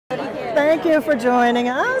Thank you for joining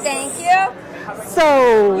us. Thank you.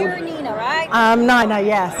 So, you're Nina, right? I'm Nina,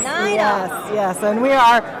 yes. Nina. Yes, and we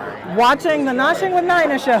are watching the Noshing with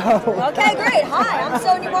Nina show. Okay, great. Hi, I'm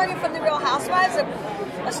Sonja Morgan from The Real Housewives.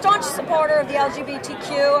 I'm a staunch supporter of the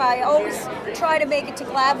LGBTQ. I always try to make it to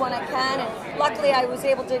GLAAD when I can, and luckily I was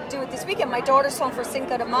able to do it this weekend. My daughter's home for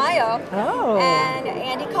Cinco de Mayo. Oh. And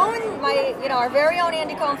Andy Cohen, our very own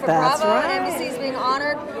Andy Cohen for That's Bravo right. and NBC is being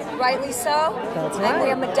honored, rightly so. That's And right. we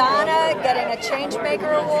have Madonna getting a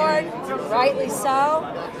Changemaker Award, rightly so.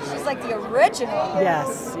 She's like the original.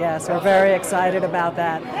 Yes, we're very excited about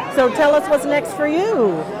that. So tell us what's next for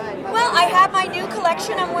you. Well, I have my new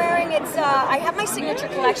collection I'm wearing. I have my signature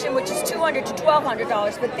collection, which is $200 to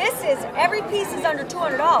 $1,200, but this is, every piece is under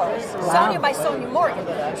 $200. Wow. Sonja by Sonja Morgan.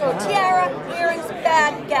 So tiara, earrings,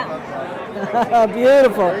 bag, gown.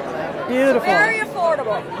 Beautiful. Very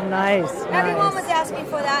affordable. Nice. Everyone was asking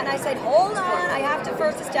for that, and I said, hold on, I have to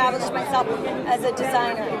first establish myself as a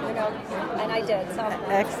designer, and I did. So.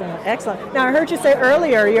 Excellent. Now, I heard you say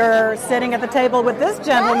earlier you're sitting at the table with this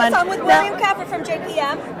gentleman. Yes, I'm with William Kaffer from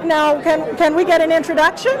JPM. Now, can we get an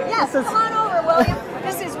introduction? Yes, come on over, William.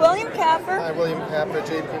 This is William Kaffer. Hi, William Kaffer,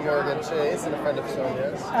 JP Morgan Chase, and a friend of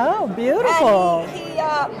Sonja's. Oh, beautiful.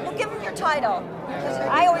 And we'll give him your title.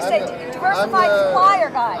 I always say diversified supplier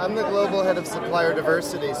guy. I'm the global head of supplier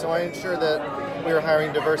diversity, so I ensure that we are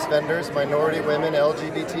hiring diverse vendors, minority women,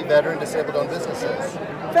 LGBT, veteran, disabled-owned businesses.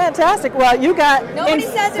 Fantastic. Well, you got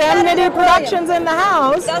Infinity Productions in the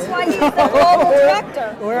house. That's why he's the global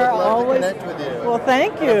director. We're always to connect with you. Well,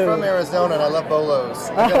 thank you. I'm from Arizona, and I love bolos.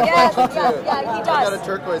 Yeah, he does. I got a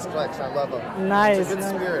turquoise collection. I love them. Nice. It's a good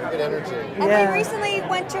spirit, good energy. And we recently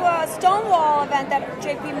went to a Stonewall event that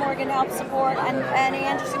JP Morgan helped support, and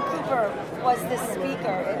Anderson Cooper was the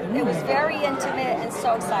speaker. It was very intimate and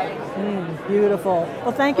so exciting. Beautiful.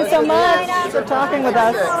 Well, thank you so much for talking with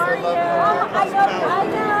us. I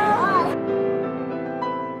know.